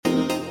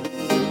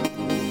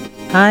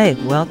Hi,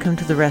 welcome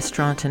to the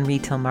Restaurant and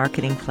Retail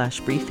Marketing Flash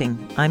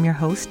Briefing. I'm your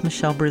host,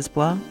 Michelle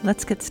Brisbois.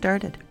 Let's get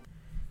started.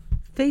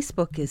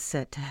 Facebook is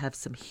set to have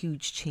some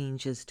huge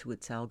changes to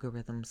its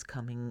algorithms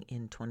coming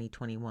in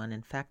 2021.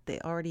 In fact, they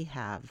already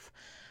have.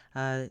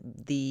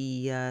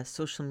 The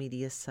social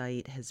media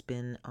site has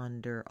been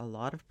under a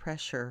lot of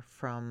pressure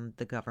from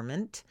the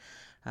government,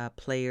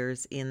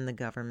 players in the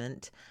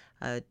government,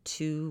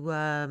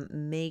 to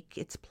make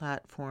its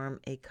platform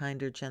a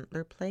kinder,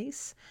 gentler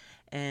place.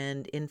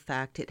 And in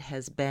fact, it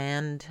has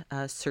banned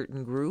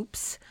certain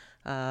groups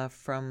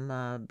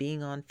from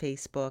being on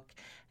Facebook,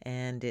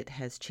 and it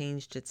has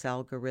changed its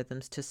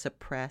algorithms to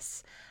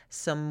suppress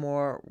some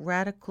more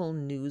radical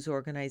news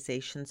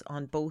organizations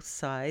on both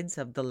sides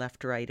of the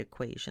left-right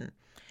equation.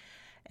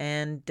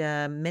 And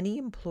many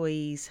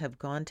employees have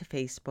gone to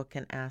Facebook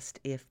and asked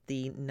if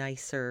the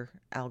nicer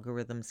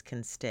algorithms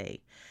can stay.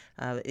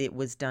 It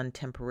was done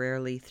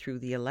temporarily through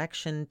the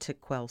election to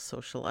quell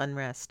social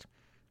unrest.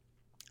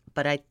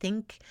 But I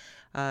think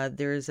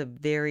there is a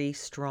very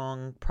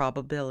strong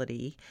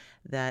probability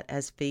that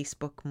as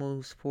Facebook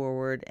moves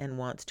forward and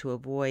wants to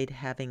avoid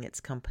having its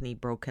company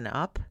broken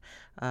up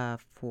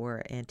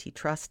for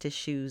antitrust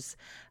issues,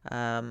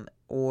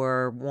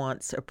 or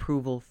wants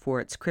approval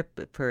for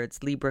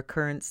its Libra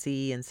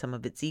currency and some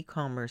of its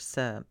e-commerce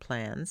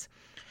plans,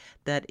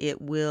 that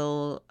it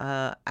will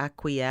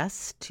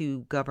acquiesce to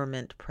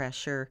government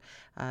pressure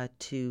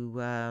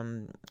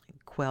to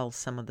quell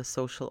some of the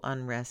social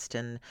unrest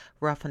and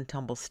rough and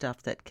tumble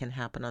stuff that can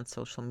happen on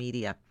social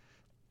media.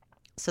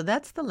 So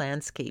that's the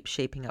landscape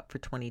shaping up for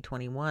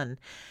 2021.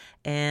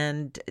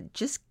 And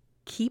just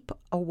keep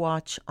a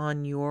watch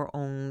on your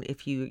own.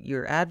 If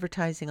you're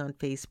advertising on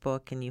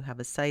Facebook and you have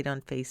a site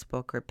on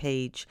Facebook or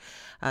page,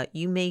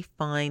 you may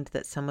find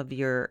that some of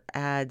your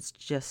ads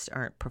just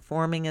aren't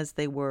performing as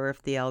they were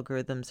if the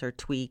algorithms are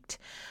tweaked.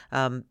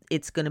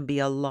 It's going to be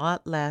a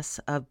lot less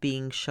of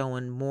being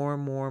shown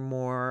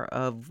more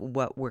of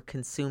what we're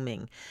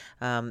consuming.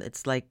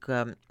 It's like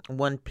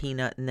one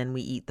peanut and then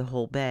we eat the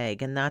whole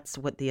bag. And that's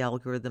what the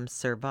algorithms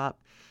serve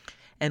up.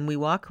 And we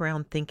walk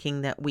around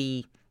thinking that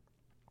we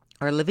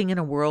are living in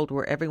a world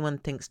where everyone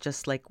thinks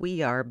just like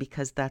we are,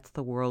 because that's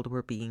the world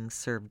we're being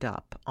served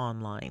up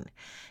online.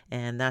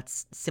 And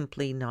that's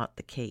simply not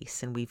the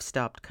case. And we've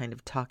stopped kind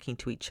of talking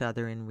to each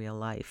other in real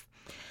life.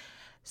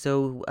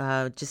 So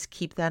just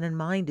keep that in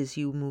mind as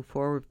you move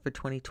forward for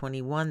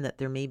 2021, that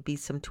there may be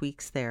some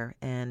tweaks there,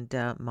 and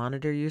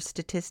monitor your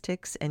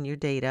statistics and your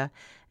data,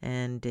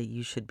 and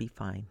you should be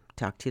fine.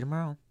 Talk to you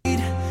tomorrow.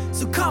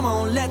 So come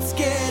on, let's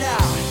get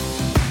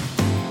out.